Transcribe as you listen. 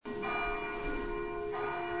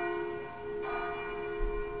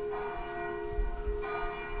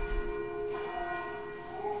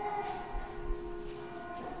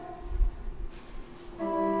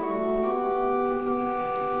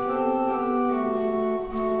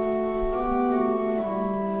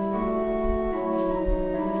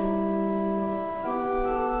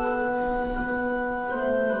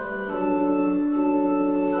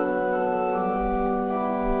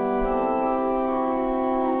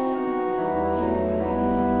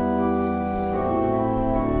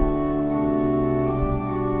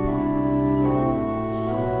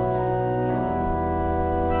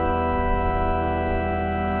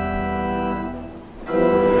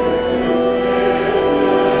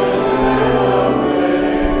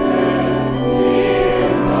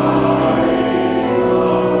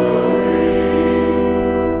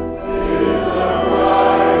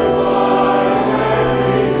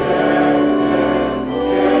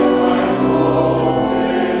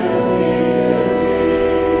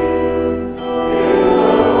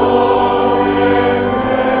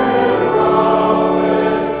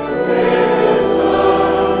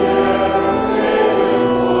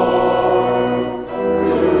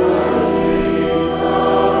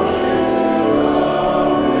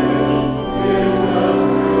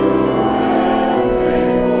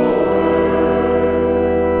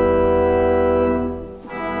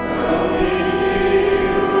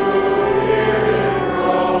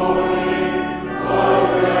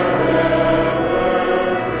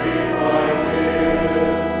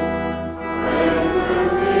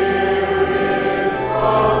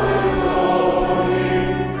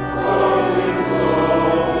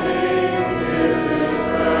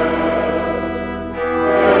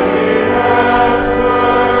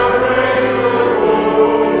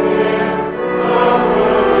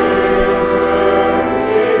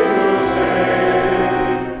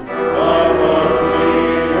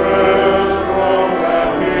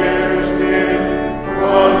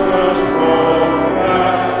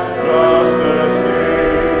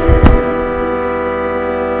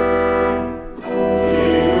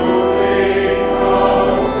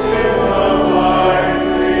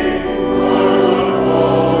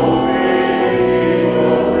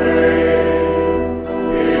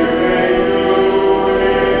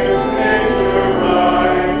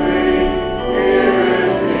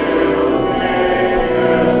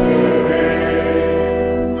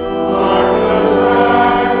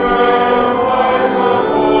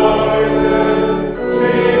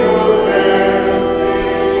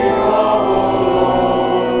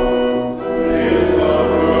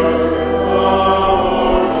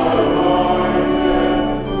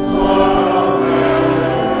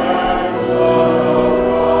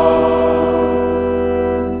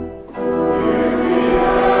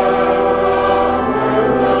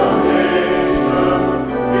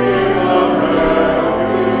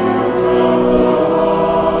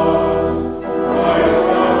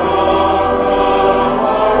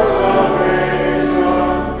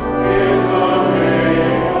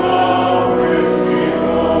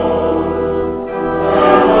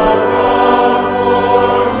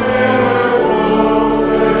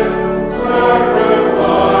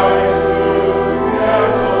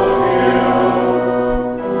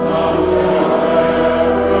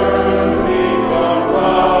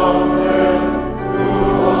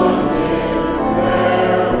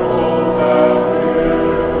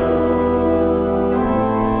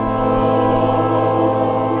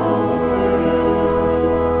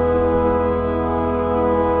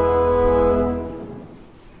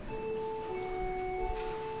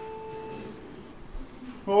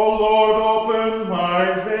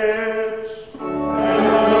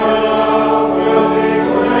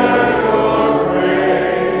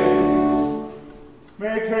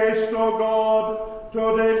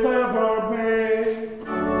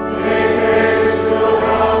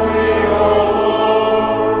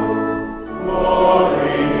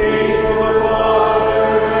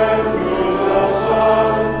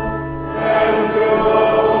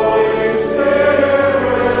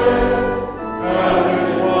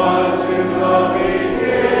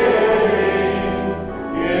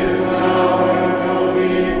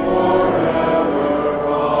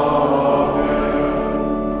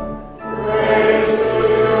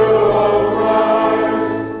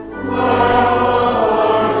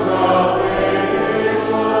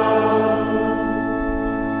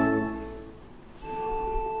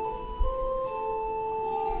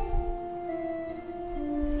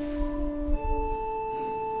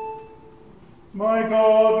my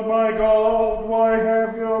God, why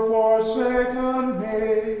have you forsaken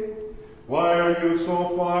me? Why are you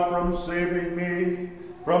so far from saving me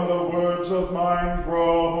from the words of mine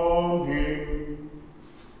groaning?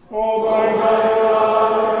 Oh, my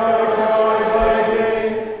God, I cry by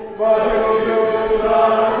day, but you do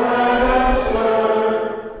not answer,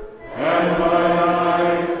 and by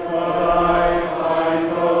night, but I find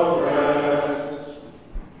no rest.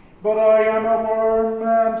 But I am a worm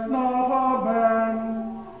and not a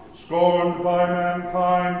man, scorned by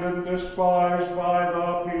mankind and despised by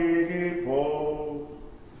the people.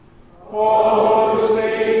 Oh,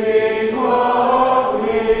 sleeping of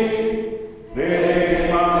me,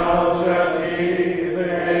 they mouths at me,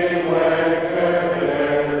 they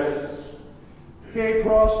wickedness. He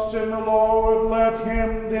trusts in the Lord, let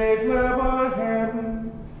him deliver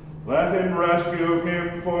him. Let him rescue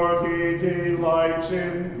him, for he delights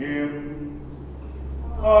in him.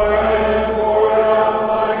 I am poured out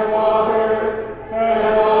like water,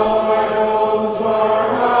 and all my bones are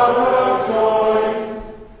out of joint.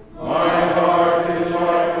 My heart is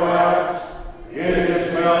like wax, it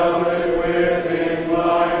is melted within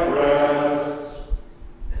my breast.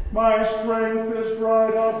 My strength is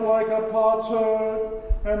dried up like a potsherd,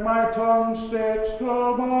 and my tongue sticks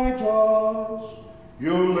to my jaws.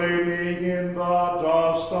 You lay me in the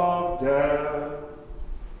dust of death.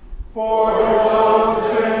 For your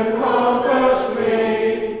loves encompass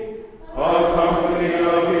me, a company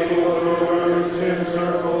of evildoers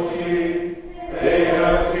encircles me. They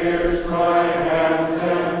have pierced my hands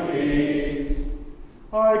and feet.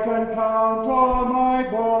 I can count all my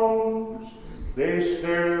bones, they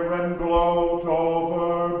stare and gloat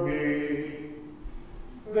over me.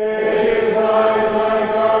 They divide my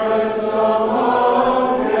garments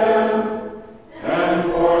among them, and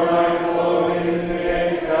for my clothing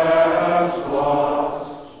they cast lots.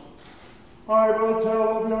 I will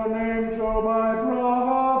tell of your name to my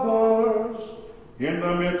brothers. In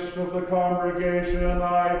the midst of the congregation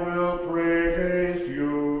I will praise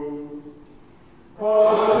you.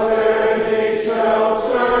 Posterity shall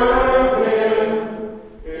serve him.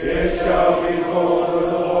 It shall be told of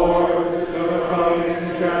the Lord to the coming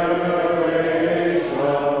generation.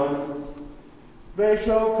 They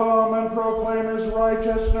shall come and proclaim his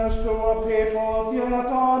righteousness to a people yet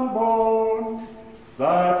unborn,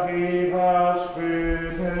 that he has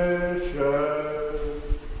finished it.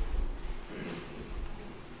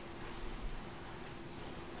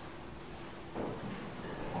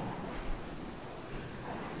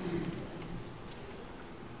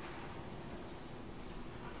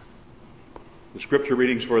 The scripture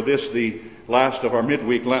readings for this, the last of our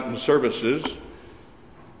midweek Lenten services.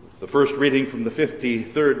 The first reading from the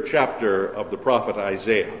 53rd chapter of the prophet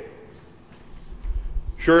Isaiah.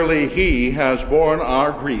 Surely he has borne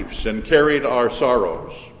our griefs and carried our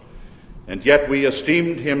sorrows, and yet we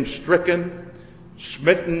esteemed him stricken,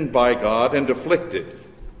 smitten by God, and afflicted.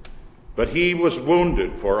 But he was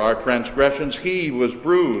wounded for our transgressions, he was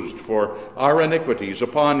bruised for our iniquities.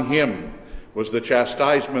 Upon him was the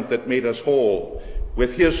chastisement that made us whole.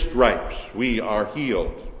 With his stripes we are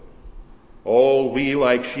healed. All we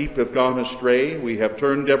like sheep have gone astray. We have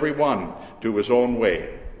turned every one to his own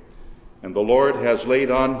way. And the Lord has laid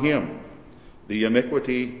on him the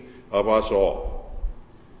iniquity of us all.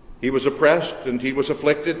 He was oppressed and he was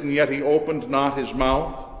afflicted, and yet he opened not his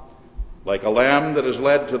mouth. Like a lamb that is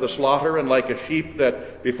led to the slaughter, and like a sheep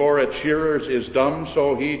that before its shearers is dumb,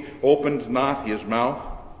 so he opened not his mouth.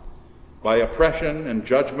 By oppression and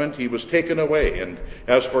judgment he was taken away. And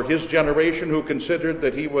as for his generation, who considered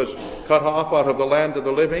that he was cut off out of the land of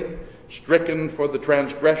the living, stricken for the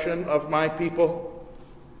transgression of my people,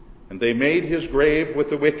 and they made his grave with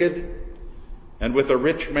the wicked, and with a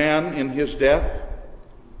rich man in his death,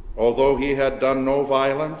 although he had done no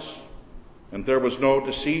violence, and there was no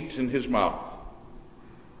deceit in his mouth.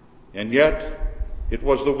 And yet it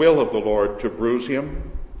was the will of the Lord to bruise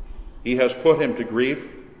him. He has put him to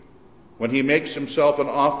grief. When he makes himself an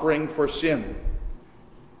offering for sin,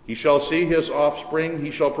 he shall see his offspring,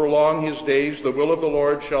 he shall prolong his days, the will of the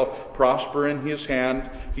Lord shall prosper in his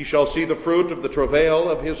hand. He shall see the fruit of the travail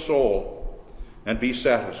of his soul, and be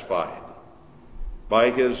satisfied.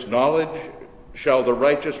 By his knowledge shall the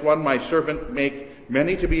righteous one, my servant, make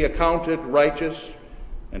many to be accounted righteous,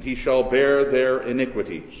 and he shall bear their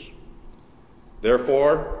iniquities.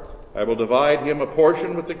 Therefore I will divide him a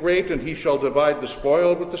portion with the great, and he shall divide the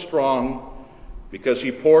spoil with the strong, because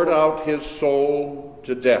he poured out his soul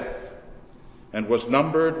to death, and was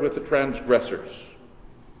numbered with the transgressors.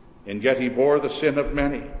 And yet he bore the sin of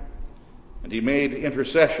many, and he made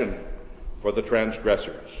intercession for the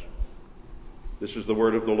transgressors. This is the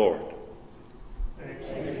word of the Lord.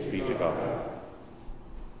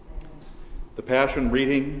 The Passion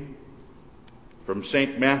reading from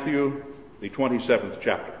St. Matthew, the 27th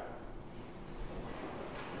chapter.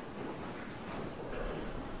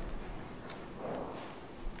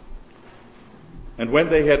 And when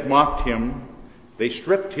they had mocked him, they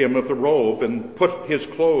stripped him of the robe and put his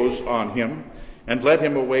clothes on him and led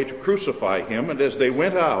him away to crucify him. And as they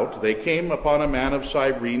went out, they came upon a man of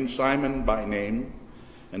Cyrene, Simon by name,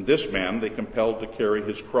 and this man they compelled to carry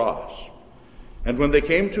his cross. And when they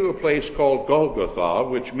came to a place called Golgotha,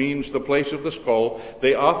 which means the place of the skull,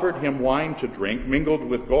 they offered him wine to drink, mingled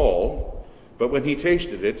with gall, but when he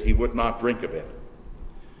tasted it, he would not drink of it.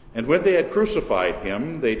 And when they had crucified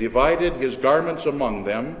him, they divided his garments among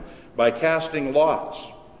them by casting lots.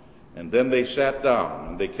 And then they sat down,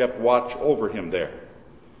 and they kept watch over him there.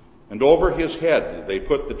 And over his head they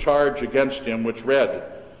put the charge against him, which read,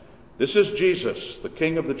 "This is Jesus, the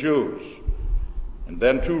King of the Jews." And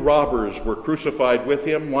then 2 robbers were crucified with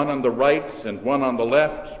him, one on the right and one on the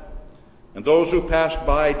left. And those who passed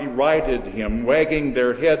by derided him, wagging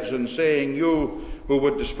their heads and saying, "You who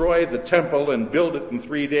would destroy the temple and build it in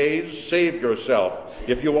 3 days, save yourself.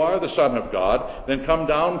 If you are the Son of God, then come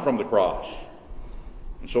down from the cross."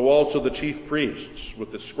 And so also the chief priests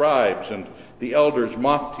with the scribes and the elders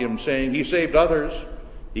mocked him, saying, "He saved others.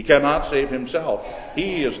 He cannot save himself.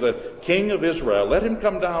 He is the King of Israel. Let him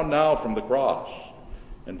come down now from the cross,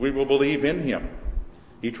 and we will believe in him.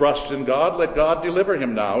 He trusts in God. Let God deliver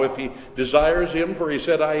him now, if he desires him, for he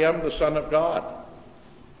said, 'I am the Son of God.'"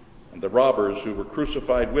 And the robbers who were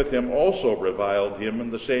crucified with him also reviled him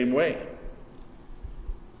in the same way.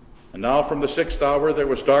 And now from the 6th hour there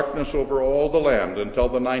was darkness over all the land until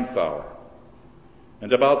the 9th hour.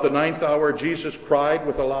 And about the 9th hour Jesus cried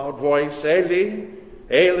with a loud voice, "Eli,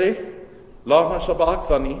 Eli, lama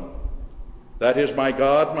sabachthani?" That is, my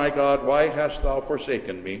God, why hast thou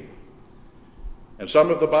forsaken me?" And some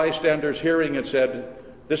of the bystanders hearing it said,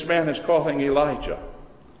 "This man is calling Elijah."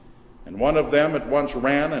 And one of them at once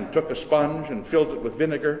ran and took a sponge and filled it with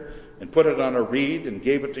vinegar and put it on a reed and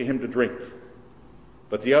gave it to him to drink.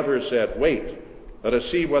 But the others said, "Wait, let us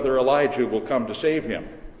see whether Elijah will come to save him."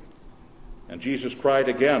 And Jesus cried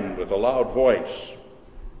again with a loud voice,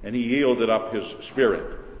 and he yielded up his spirit.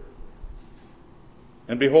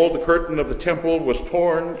 And behold, the curtain of the temple was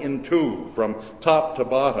torn in two from top to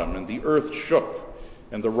bottom, and the earth shook,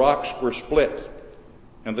 and the rocks were split.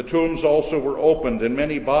 And the tombs also were opened, and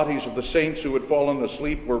many bodies of the saints who had fallen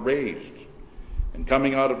asleep were raised. And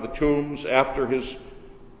coming out of the tombs after his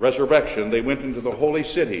resurrection, they went into the holy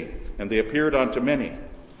city, and they appeared unto many.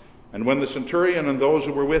 And when the centurion and those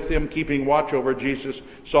who were with him, keeping watch over Jesus,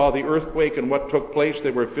 saw the earthquake and what took place,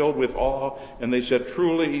 they were filled with awe, and they said,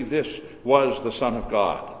 "Truly this was the Son of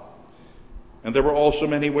God." And there were also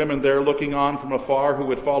many women there looking on from afar who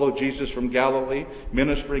had followed Jesus from Galilee,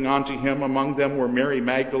 ministering unto him. Among them were Mary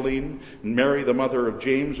Magdalene, and Mary the mother of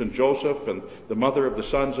James and Joseph, and the mother of the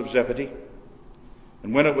sons of Zebedee.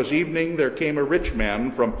 And when it was evening, there came a rich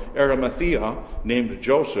man from Arimathea, named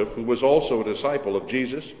Joseph, who was also a disciple of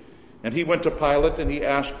Jesus. And he went to Pilate, and he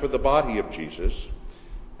asked for the body of Jesus.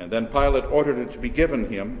 And then Pilate ordered it to be given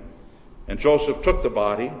him. And Joseph took the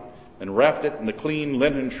body, and wrapped it in a clean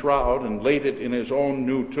linen shroud, and laid it in his own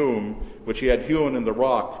new tomb, which he had hewn in the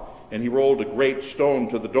rock. And he rolled a great stone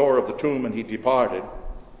to the door of the tomb, and he departed.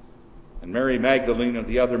 And Mary Magdalene and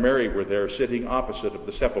the other Mary were there, sitting opposite of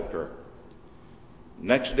the sepulchre.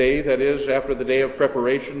 Next day, that is, after the day of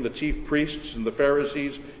preparation, the chief priests and the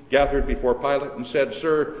Pharisees gathered before Pilate and said,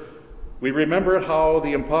 "Sir, we remember how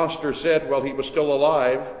the impostor said while he was still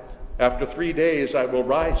alive, 'After 3 days I will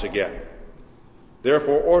rise again.'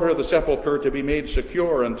 Therefore order the sepulchre to be made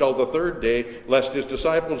secure until the 3rd day, lest his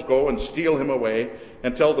disciples go and steal him away,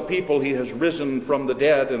 and tell the people he has risen from the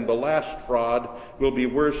dead, and the last fraud will be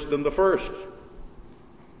worse than the first."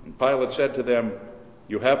 And Pilate said to them,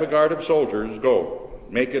 "You have a guard of soldiers, go,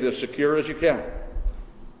 make it as secure as you can."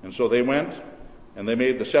 And so they went, and they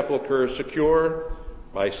made the sepulchre secure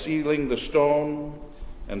by sealing the stone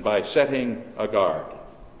and by setting a guard.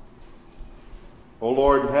 O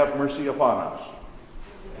Lord, have mercy upon us.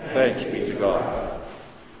 Thanks be to God.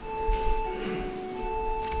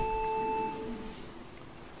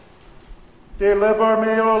 Deliver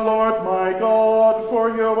me, O Lord my God, for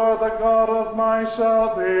you are the God of my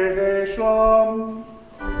salvation.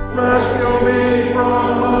 Rescue me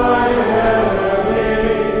from my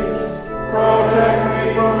enemies. Protect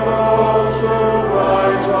me from those who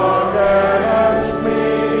rise against me.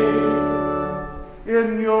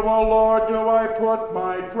 In you, O Lord, do I put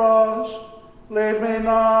my trust. Leave me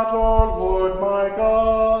not, O Lord my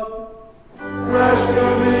God.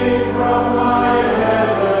 Rescue me from my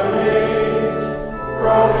enemies.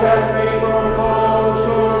 Protect Protect me from those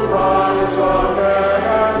who rise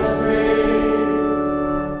against me.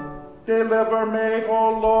 Deliver me,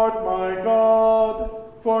 O Lord my God,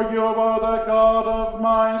 for you are the God of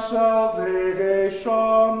my salvation.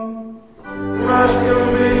 Rescue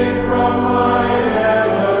me from my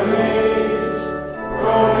enemies.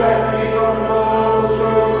 Protect me from those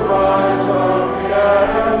who rise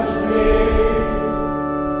against me.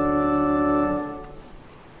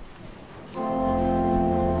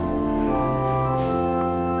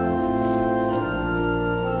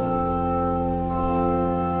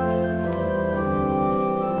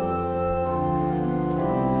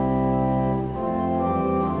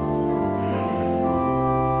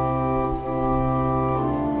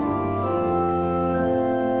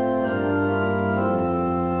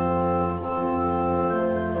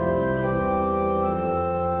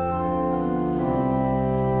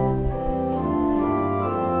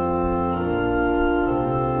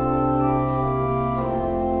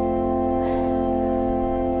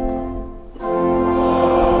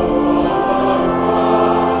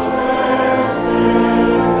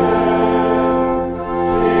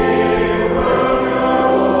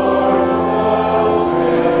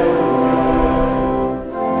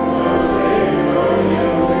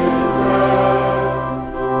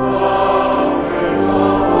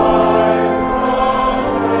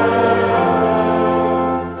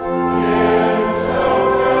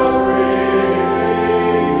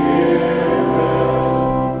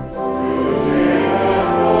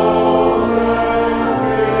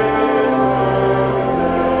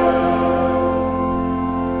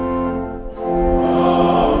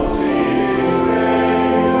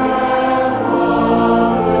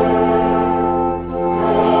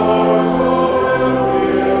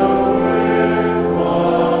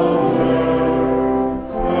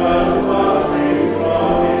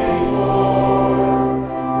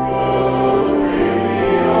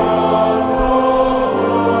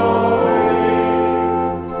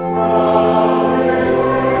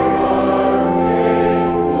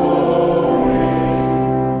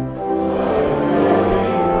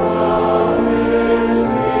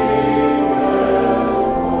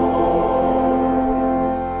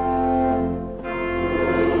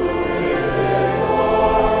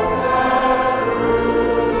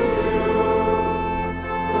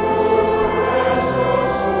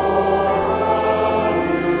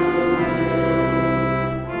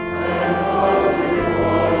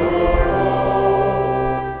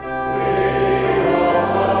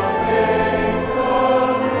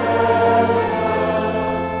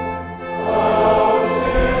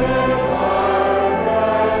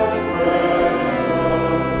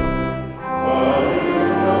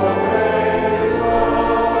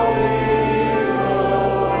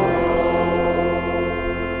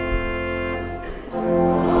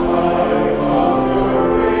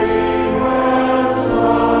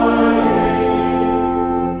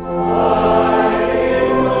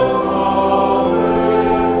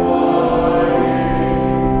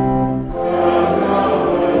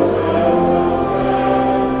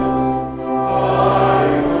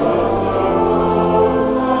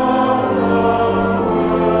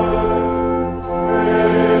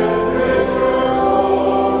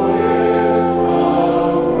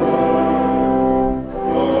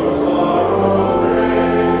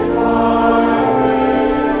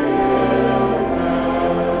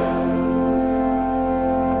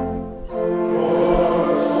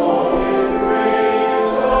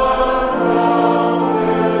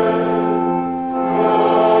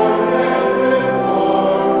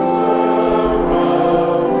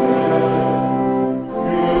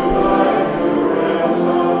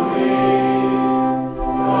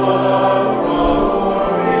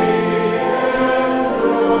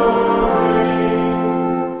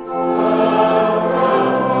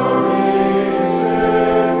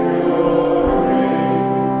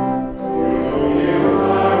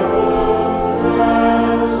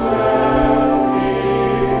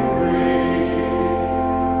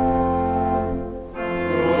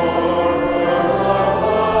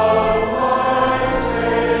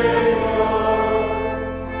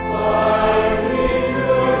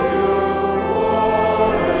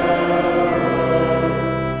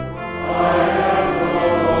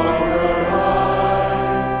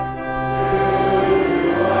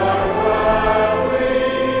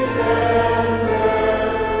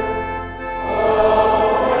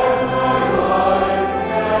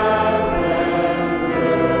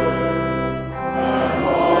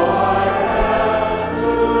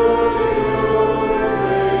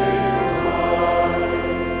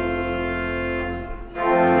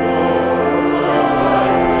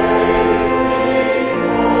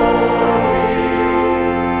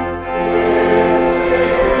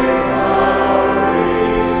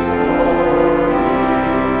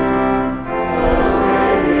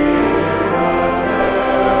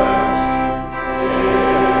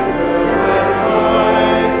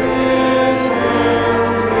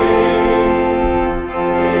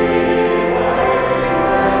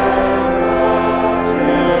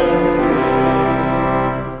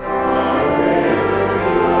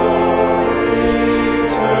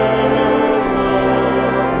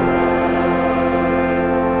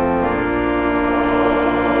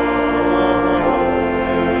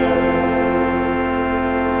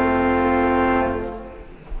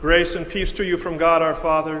 Grace and peace to you from God our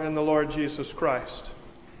Father and the Lord Jesus Christ.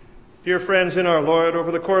 Dear friends in our Lord,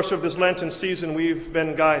 over the course of this Lenten season we've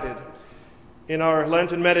been guided in our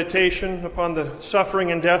Lenten meditation upon the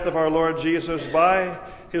suffering and death of our Lord Jesus by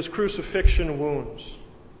his crucifixion wounds.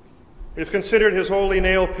 We've considered his holy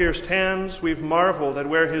nail-pierced hands. We've marveled at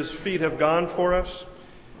where his feet have gone for us.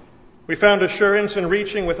 We found assurance in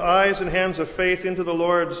reaching with eyes and hands of faith into the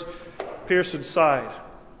Lord's pierced side,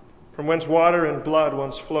 from whence water and blood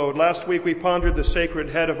once flowed. Last week we pondered the sacred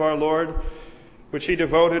head of our Lord, which he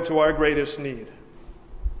devoted to our greatest need.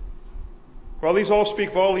 While these all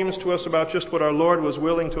speak volumes to us about just what our Lord was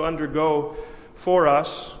willing to undergo for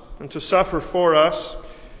us and to suffer for us,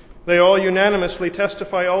 they all unanimously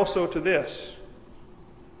testify also to this.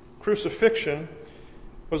 Crucifixion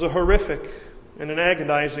was a horrific and an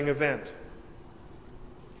agonizing event.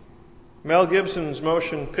 Mel Gibson's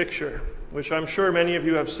motion picture, which I'm sure many of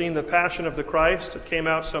you have seen, The Passion of the Christ. It came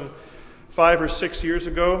out some 5 or 6 years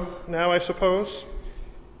ago now, I suppose.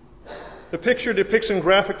 The picture depicts in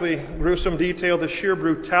graphically gruesome detail the sheer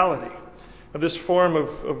brutality of this form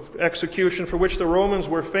of execution for which the Romans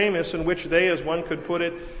were famous and which they, as one could put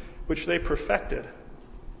it, which they perfected.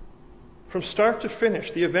 From start to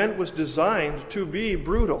finish, the event was designed to be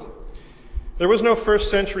brutal. There was no first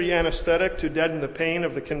century anesthetic to deaden the pain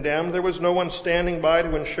of the condemned. There was no one standing by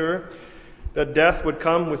to ensure that death would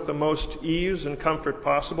come with the most ease and comfort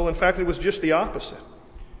possible. In fact, it was just the opposite.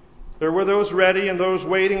 There were those ready and those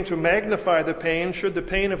waiting to magnify the pain should the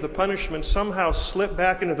pain of the punishment somehow slip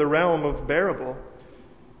back into the realm of bearable.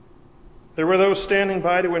 There were those standing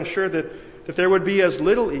by to ensure that there would be as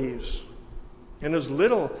little ease and as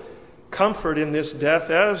little comfort in this death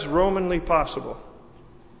as Romanly possible.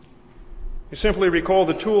 You simply recall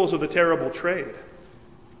the tools of the terrible trade.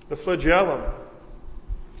 The flagellum.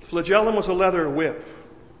 The flagellum was a leather whip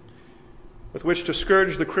with which to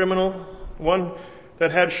scourge the criminal, one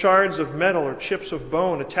that had shards of metal or chips of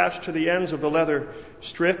bone attached to the ends of the leather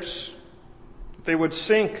strips. They would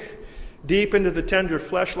sink deep into the tender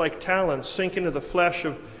flesh like talons, sink into the flesh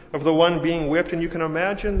of the one being whipped. And you can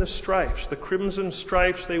imagine the stripes, the crimson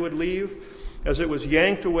stripes they would leave as it was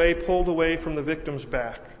yanked away, pulled away from the victim's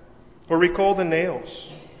back. Or recall the nails,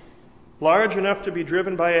 large enough to be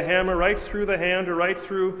driven by a hammer right through the hand or right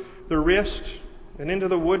through the wrist and into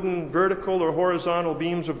the wooden vertical or horizontal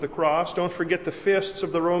beams of the cross. Don't forget the fists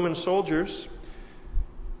of the Roman soldiers,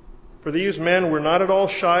 for these men were not at all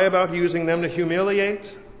shy about using them to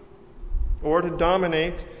humiliate or to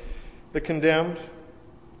dominate the condemned.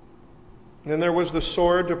 And then there was the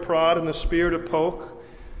sword to prod and the spear to poke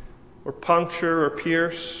or puncture or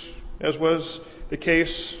pierce, as was the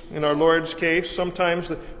case in our Lord's case.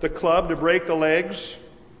 Sometimes the club to break the legs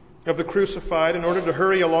of the crucified in order to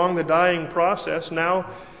hurry along the dying process, now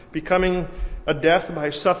becoming a death by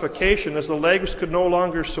suffocation as the legs could no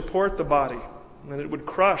longer support the body, and it would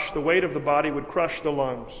crush, the weight of the body would crush the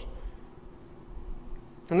lungs.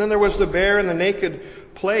 And then there was the bare and the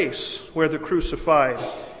naked place where the crucified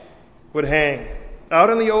would hang, out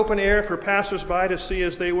in the open air for passers-by to see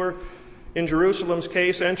as they were, in Jerusalem's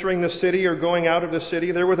case, entering the city or going out of the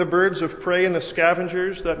city. There were the birds of prey and the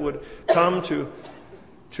scavengers that would come to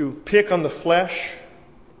pick on the flesh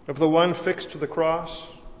of the one fixed to the cross.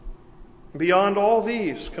 Beyond all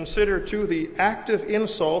these, consider too the active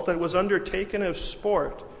insult that was undertaken as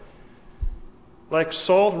sport. Like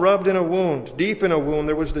salt rubbed in a wound, deep in a wound,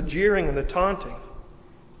 there was the jeering and the taunting.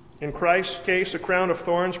 In Christ's case, a crown of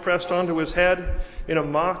thorns pressed onto his head in a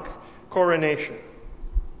mock coronation.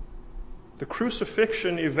 The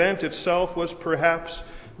crucifixion event itself was perhaps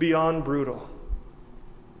beyond brutal.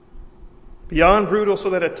 Beyond brutal, so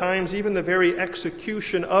that at times even the very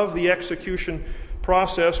execution of the execution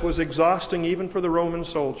process was exhausting even for the Roman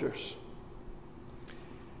soldiers.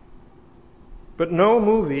 But no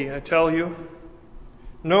movie, I tell you,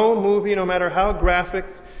 no movie, no matter how graphic,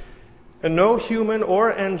 and no human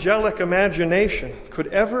or angelic imagination could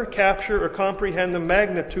ever capture or comprehend the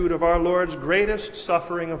magnitude of our Lord's greatest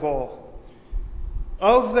suffering of all.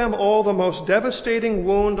 Of them all, the most devastating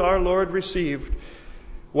wound our Lord received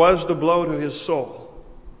was the blow to his soul.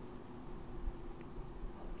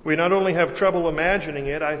 We not only have trouble imagining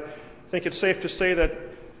it, I think it's safe to say that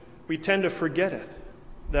we tend to forget it,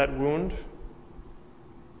 that wound.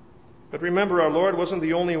 But remember, our Lord wasn't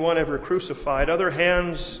the only one ever crucified. Other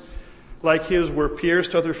hands like his were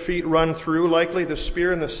pierced, other feet run through. Likely the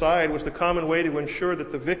spear in the side was the common way to ensure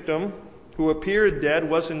that the victim, who appeared dead,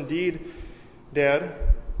 was indeed dead.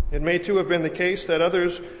 It may too have been the case that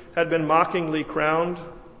others had been mockingly crowned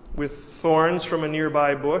with thorns from a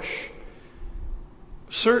nearby bush.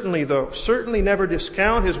 Certainly, though, certainly never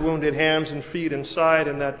discount his wounded hands and feet and side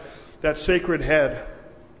and that sacred head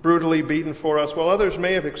brutally beaten for us. While others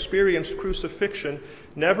may have experienced crucifixion,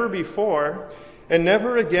 never before and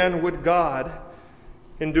never again would God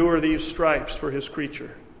endure these stripes for his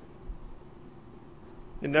creature.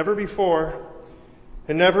 And never before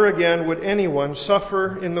and never again would anyone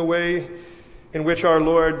suffer in the way in which our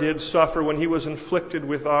Lord did suffer when he was inflicted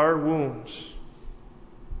with our wounds.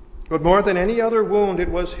 But more than any other wound, it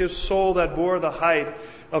was his soul that bore the height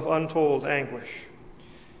of untold anguish.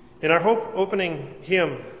 In our opening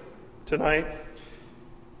hymn tonight,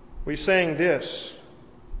 we sang this,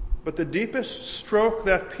 but the deepest stroke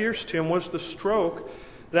that pierced him was the stroke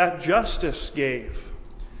that justice gave.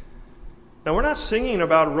 Now, we're not singing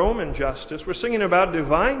about Roman justice. We're singing about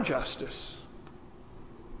divine justice.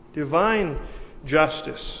 Divine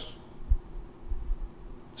justice.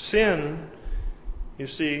 Sin, you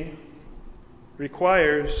see,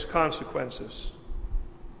 requires consequences.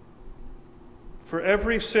 For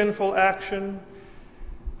every sinful action,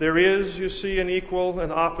 there is, you see, an equal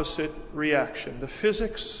and opposite reaction. The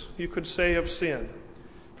physics, you could say, of sin.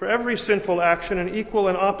 For every sinful action, an equal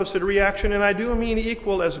and opposite reaction, and I do mean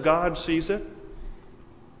equal as God sees it.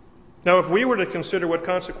 Now, if we were to consider what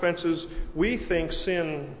consequences we think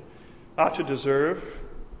sin ought to deserve,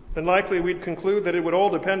 then likely we'd conclude that it would all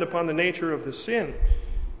depend upon the nature of the sin.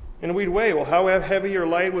 And we'd weigh, well, how heavy or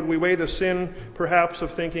light would we weigh the sin, perhaps,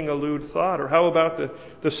 of thinking a lewd thought? Or how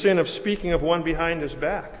about the sin of speaking of one behind his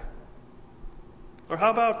back? Or how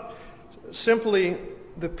about simply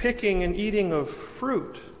the picking and eating of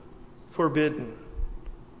fruit forbidden?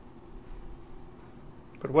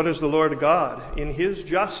 But what does the Lord God, in his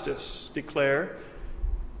justice, declare?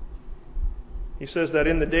 He says that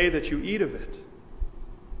in the day that you eat of it,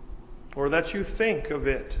 or that you think of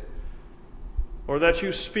it, or that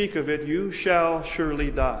you speak of it, you shall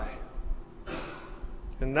surely die.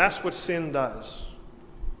 And that's what sin does.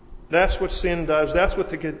 That's what sin does. That's what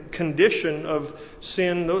the condition of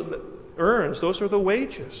sin earns. Those are the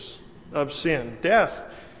wages of sin. Death.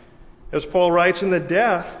 As Paul writes, in the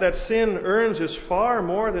death that sin earns is far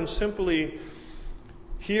more than simply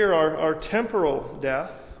here our temporal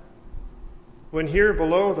death. When here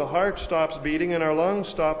below the heart stops beating and our lungs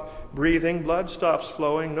stop breathing, blood stops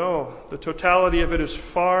flowing. No, the totality of it is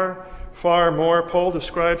far, far more. Paul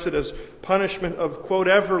describes it as punishment of, quote,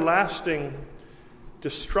 everlasting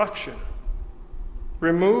destruction.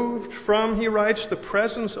 Removed from, he writes, the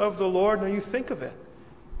presence of the Lord. Now you think of it.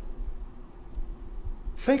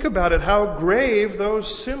 Think about it, how grave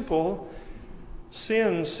those simple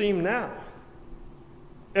sins seem now.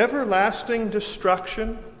 Everlasting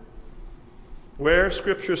destruction, where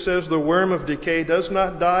Scripture says the worm of decay does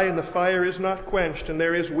not die and the fire is not quenched, and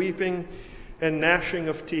there is weeping and gnashing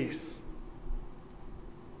of teeth.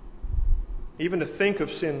 Even to think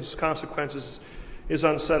of sin's consequences is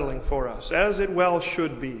unsettling for us, as it well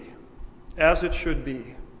should be, as it should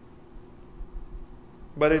be.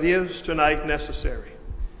 But it is tonight necessary.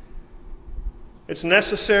 It's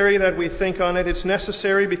necessary that we think on it. It's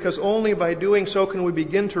necessary because only by doing so can we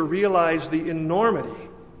begin to realize the enormity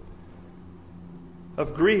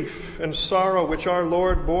of grief and sorrow which our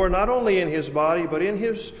Lord bore, not only in his body, but in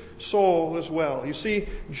his soul as well. You see,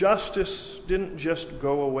 justice didn't just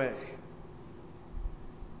go away.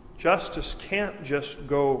 Justice can't just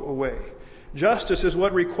go away. Justice is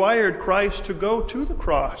what required Christ to go to the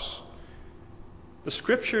cross. The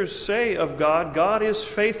Scriptures say of God, God is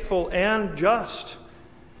faithful and just.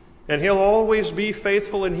 And he'll always be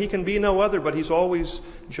faithful, and he can be no other, but he's always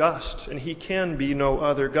just, and he can be no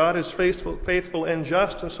other. God is faithful and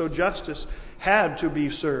just, and so justice had to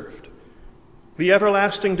be served. The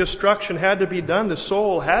everlasting destruction had to be done. The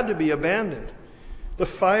soul had to be abandoned. The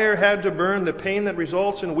fire had to burn. The pain that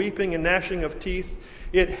results in weeping and gnashing of teeth,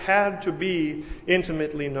 it had to be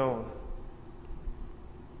intimately known.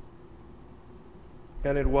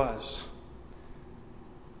 And it was.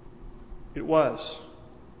 It was.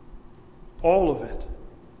 All of it.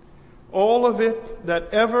 All of it that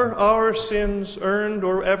ever our sins earned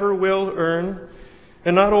or ever will earn.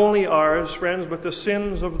 And not only ours, friends, but the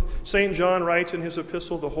sins of, St. John writes in his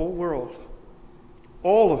epistle, the whole world.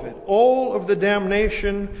 All of it. All of the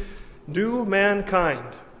damnation due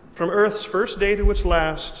mankind. From earth's first day to its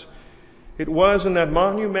last, it was in that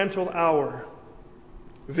monumental hour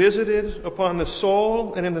visited upon the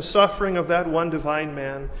soul and in the suffering of that one divine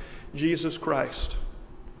man, Jesus Christ.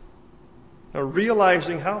 Now,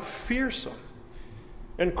 realizing how fearsome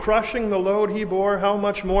and crushing the load he bore, how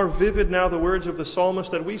much more vivid now the words of the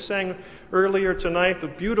psalmist that we sang earlier tonight, the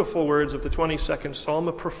beautiful words of the 22nd Psalm,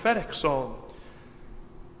 a prophetic psalm.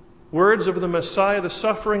 Words of the Messiah, the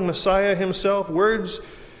suffering Messiah himself. Words,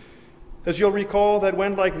 as you'll recall, that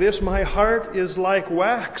went like this: "My heart is like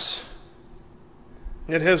wax.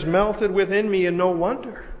 It has melted within me," and no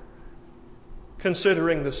wonder,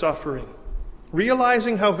 considering the suffering.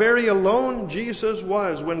 Realizing how very alone Jesus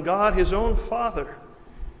was when God, his own Father,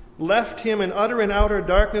 left him in utter and outer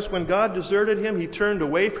darkness. When God deserted him, he turned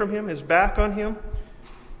away from him, his back on him.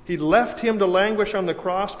 He left him to languish on the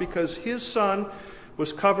cross because his Son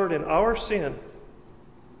was covered in our sin.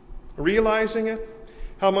 Realizing it,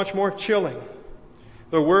 how much more chilling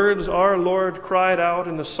the words our Lord cried out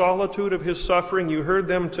in the solitude of his suffering. You heard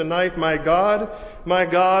them tonight: my God,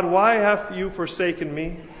 why have you forsaken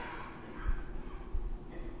me?"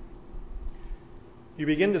 You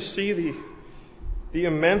begin to see the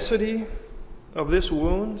immensity of this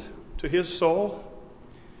wound to his soul.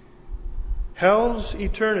 Hell's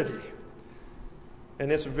eternity,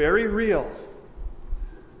 and it's very real.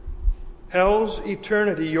 Hell's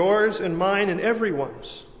eternity, yours and mine and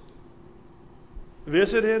everyone's,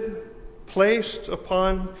 visited, placed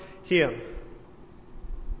upon him.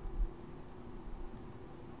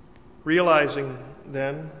 Realizing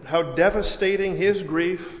then how devastating his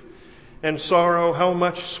grief and sorrow, how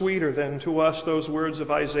much sweeter then to us those words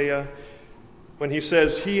of Isaiah when he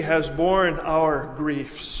says, "He has borne our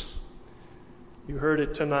griefs." You heard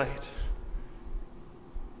it tonight.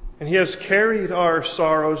 "And he has carried our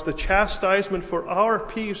sorrows. The chastisement for our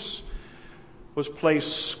peace was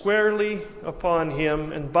placed squarely upon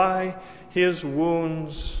him, and by his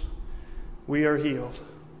wounds we are healed."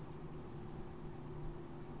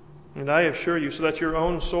 And I assure you, so that your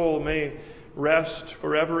own soul may rest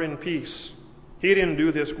forever in peace, he didn't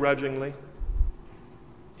do this grudgingly.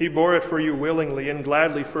 He bore it for you willingly and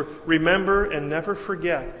gladly. For remember and never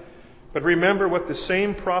forget. But remember what the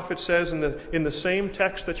same prophet says in the same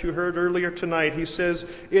text that you heard earlier tonight. He says,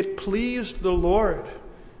 "It pleased the Lord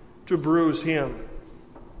to bruise him."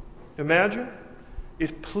 Imagine.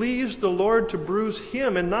 It pleased the Lord to bruise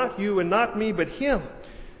him, and not you and not me, but him.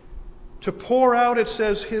 To pour out, it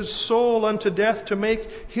says, his soul unto death, to make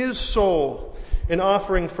his soul an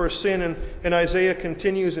offering for sin. And Isaiah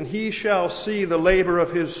continues, "And he shall see the labor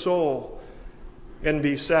of his soul and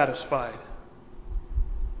be satisfied."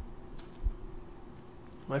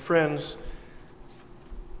 My friends,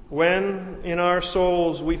 when in our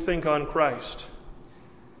souls we think on Christ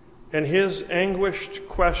and his anguished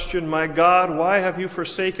question, "My God, why have you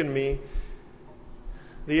forsaken me?"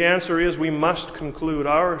 the answer is we must conclude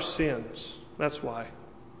our sins. That's why.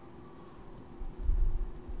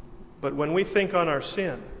 But when we think on our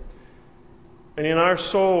sin and in our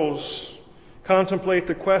souls contemplate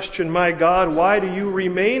the question, "My God, why do you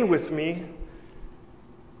remain with me?"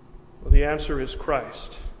 well, the answer is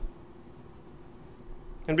Christ.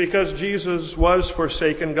 And because Jesus was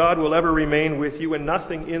forsaken, God will ever remain with you, and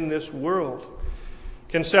nothing in this world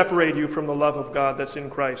can separate you from the love of God that's in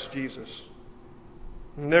Christ Jesus.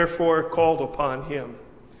 And therefore, called upon him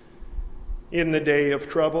in the day of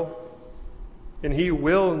trouble, and he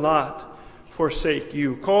will not forsake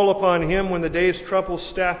you. Call upon him when the day's troubles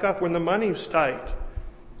stack up, when the money's tight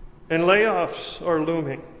and layoffs are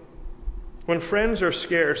looming, when friends are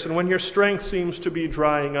scarce and when your strength seems to be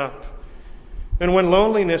drying up, and when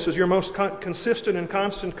loneliness is your most consistent and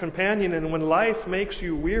constant companion, and when life makes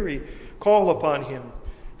you weary. Call upon him,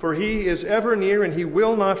 for he is ever near, and he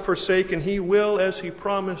will not forsake, and he will, as he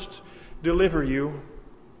promised, deliver you.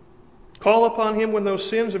 Call upon him when those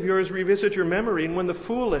sins of yours revisit your memory, and when the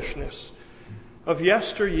foolishness of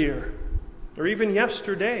yesteryear, or even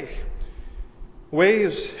yesterday,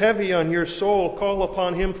 weighs heavy on your soul. Call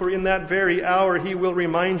upon him, for in that very hour he will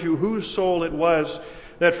remind you whose soul it was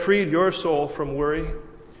that freed your soul from worry.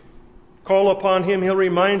 Call upon him, he'll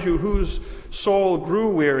remind you whose soul grew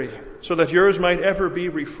weary, so that yours might ever be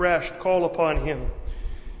refreshed. Call upon him,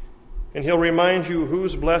 and he'll remind you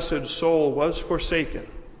whose blessed soul was forsaken,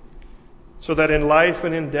 so that in life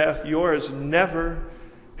and in death yours never,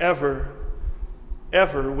 ever,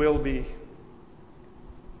 ever will be.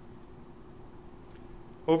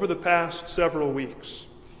 Over the past several weeks,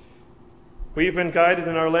 we've been guided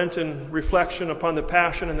in our Lenten reflection upon the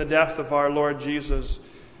passion and the death of our Lord Jesus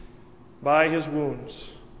by his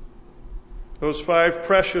wounds. Those 5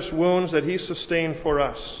 precious wounds that he sustained for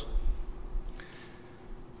us.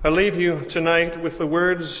 I leave you tonight with the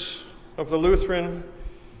words of the Lutheran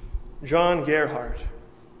John Gerhard,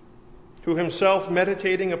 who himself,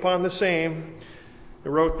 meditating upon the same,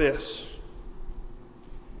 wrote this: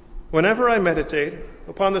 "Whenever I meditate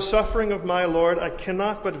upon the suffering of my Lord, I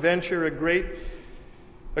cannot but venture a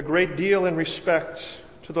great deal in respect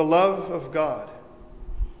to the love of God.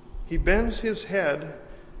 He bends his head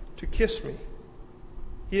to kiss me.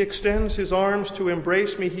 He extends his arms to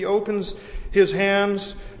embrace me. He opens his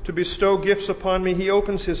hands to bestow gifts upon me. He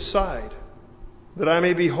opens his side that I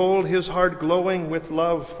may behold his heart glowing with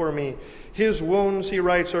love for me. His wounds, he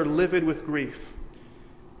writes, are livid with grief,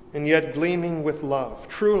 and yet gleaming with love.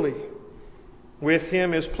 Truly, with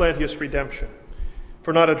him is plenteous redemption.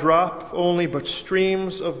 For not a drop only, but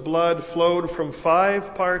streams of blood flowed from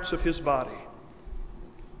 5 parts of his body.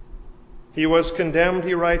 He was condemned,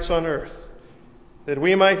 he writes, on earth, that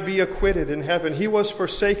we might be acquitted in heaven. He was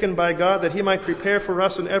forsaken by God, that he might prepare for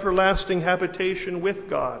us an everlasting habitation with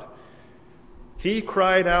God. He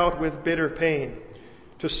cried out with bitter pain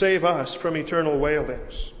to save us from eternal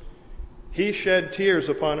wailings. He shed tears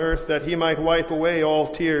upon earth that he might wipe away all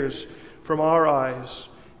tears from our eyes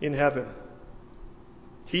in heaven.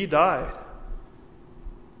 He died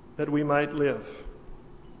that we might live.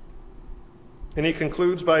 And he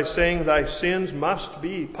concludes by saying, thy sins must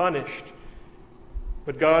be punished.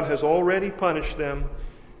 But God has already punished them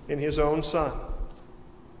in his own Son.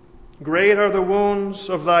 Great are the wounds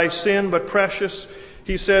of thy sin, but precious,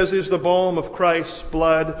 he says, is the balm of Christ's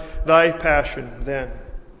blood, thy passion then.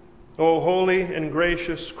 O holy and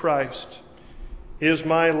gracious Christ, is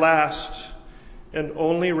my last and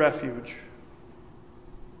only refuge.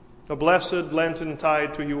 A blessed Lenten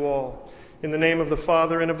tide to you all. In the name of the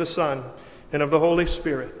Father, and of the Son, and of the Holy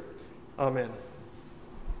Spirit. Amen.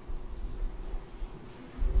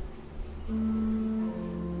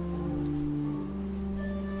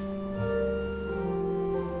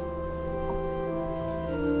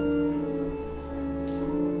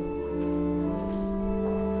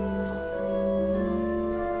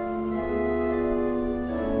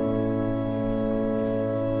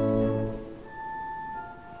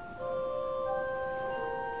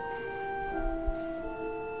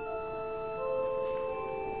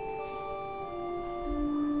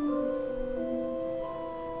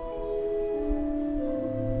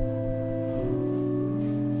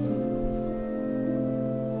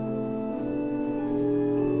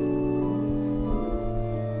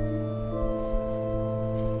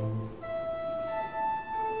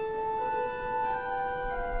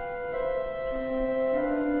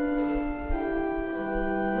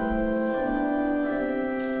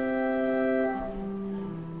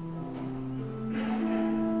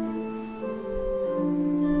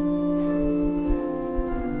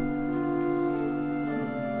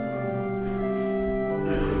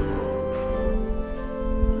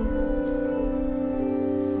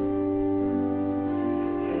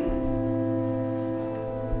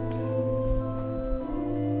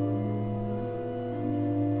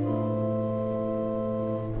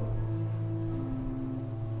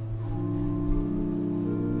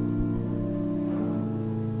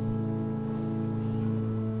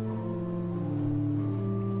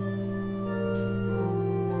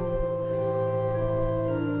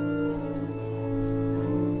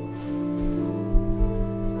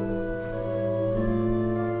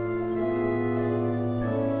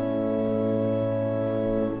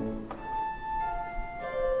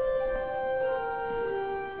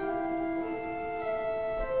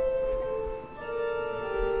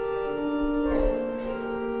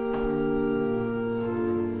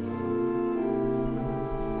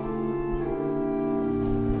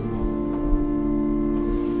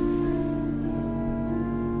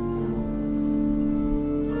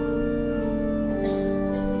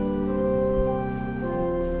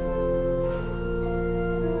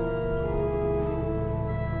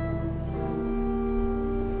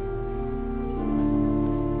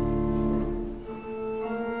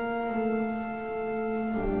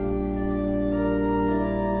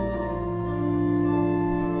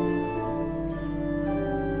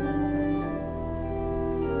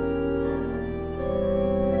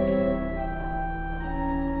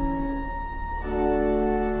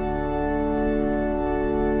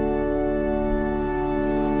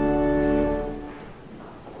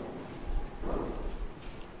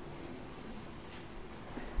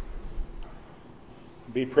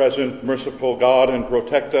 Be present, merciful God, and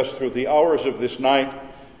protect us through the hours of this night,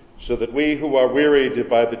 so that we who are wearied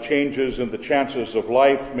by the changes and the chances of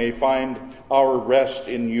life may find our rest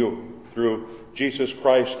in you, through Jesus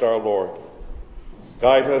Christ our Lord.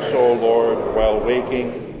 Guide us, O Lord, while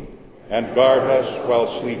waking, and guard us while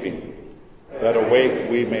sleeping, that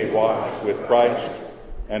awake we may watch with Christ,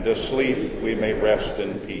 and asleep we may rest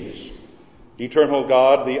in peace. Eternal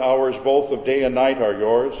God, the hours both of day and night are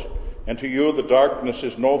yours, and to you the darkness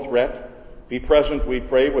is no threat. Be present, we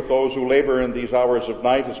pray, with those who labor in these hours of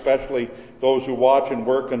night, especially those who watch and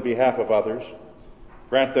work on behalf of others.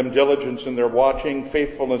 Grant them diligence in their watching,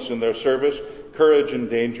 faithfulness in their service, courage in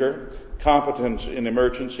danger, competence in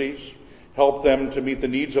emergencies. Help them to meet the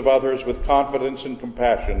needs of others with confidence and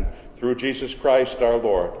compassion through Jesus Christ our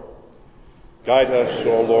Lord. Guide us,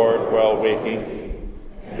 O Lord, while waking.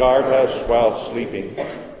 Guard us while sleeping,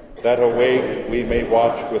 that awake we may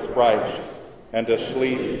watch with Christ, and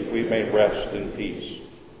asleep we may rest in peace.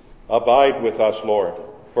 Abide with us, Lord,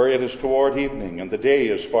 for it is toward evening, and the day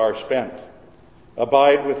is far spent.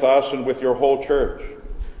 Abide with us and with your whole church.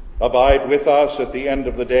 Abide with us at the end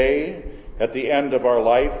of the day, at the end of our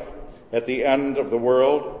life, at the end of the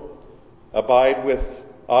world. Abide with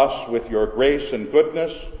us with your grace and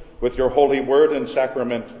goodness, with your holy word and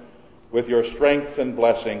sacrament, with your strength and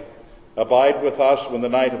blessing. Abide with us when the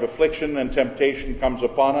night of affliction and temptation comes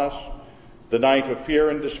upon us, the night of fear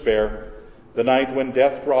and despair, the night when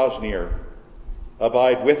death draws near.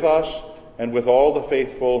 Abide with us and with all the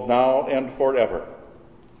faithful now and forever.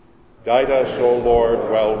 Guide us, O Lord,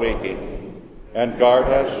 while waking, and guard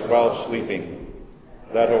us while sleeping,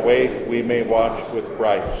 that awake we may watch with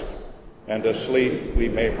Christ, and asleep we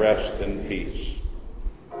may rest in peace.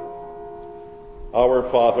 Our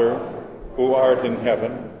Father, who art in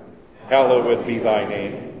heaven, hallowed be thy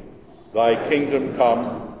name. Thy kingdom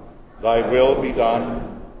come, thy will be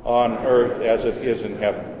done, on earth as it is in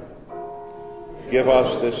heaven. Give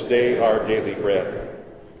us this day our daily bread,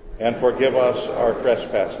 and forgive us our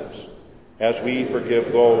trespasses, as we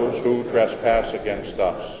forgive those who trespass against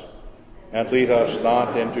us. And lead us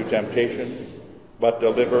not into temptation, but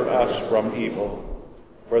deliver us from evil.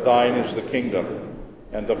 For thine is the kingdom,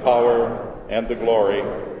 and the power, and the glory,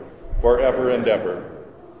 forever and ever.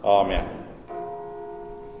 Amen.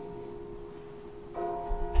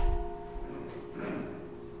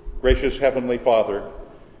 Gracious Heavenly Father,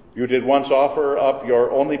 you did once offer up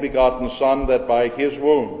your only begotten Son, that by his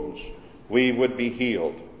wounds we would be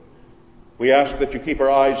healed. We ask that you keep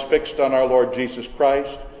our eyes fixed on our Lord Jesus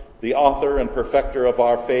Christ, the author and perfecter of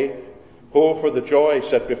our faith, who for the joy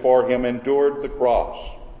set before him endured the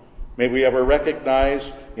cross. May we ever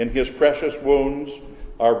recognize in his precious wounds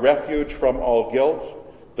our refuge from all guilt,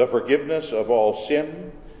 the forgiveness of all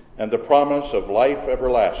sin, and the promise of life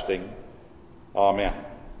everlasting. Amen.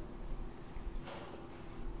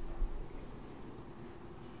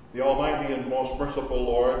 The Almighty and most merciful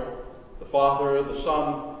Lord, the Father, the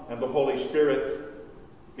Son, and the Holy Spirit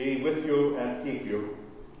be with you and keep you.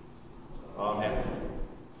 Amen.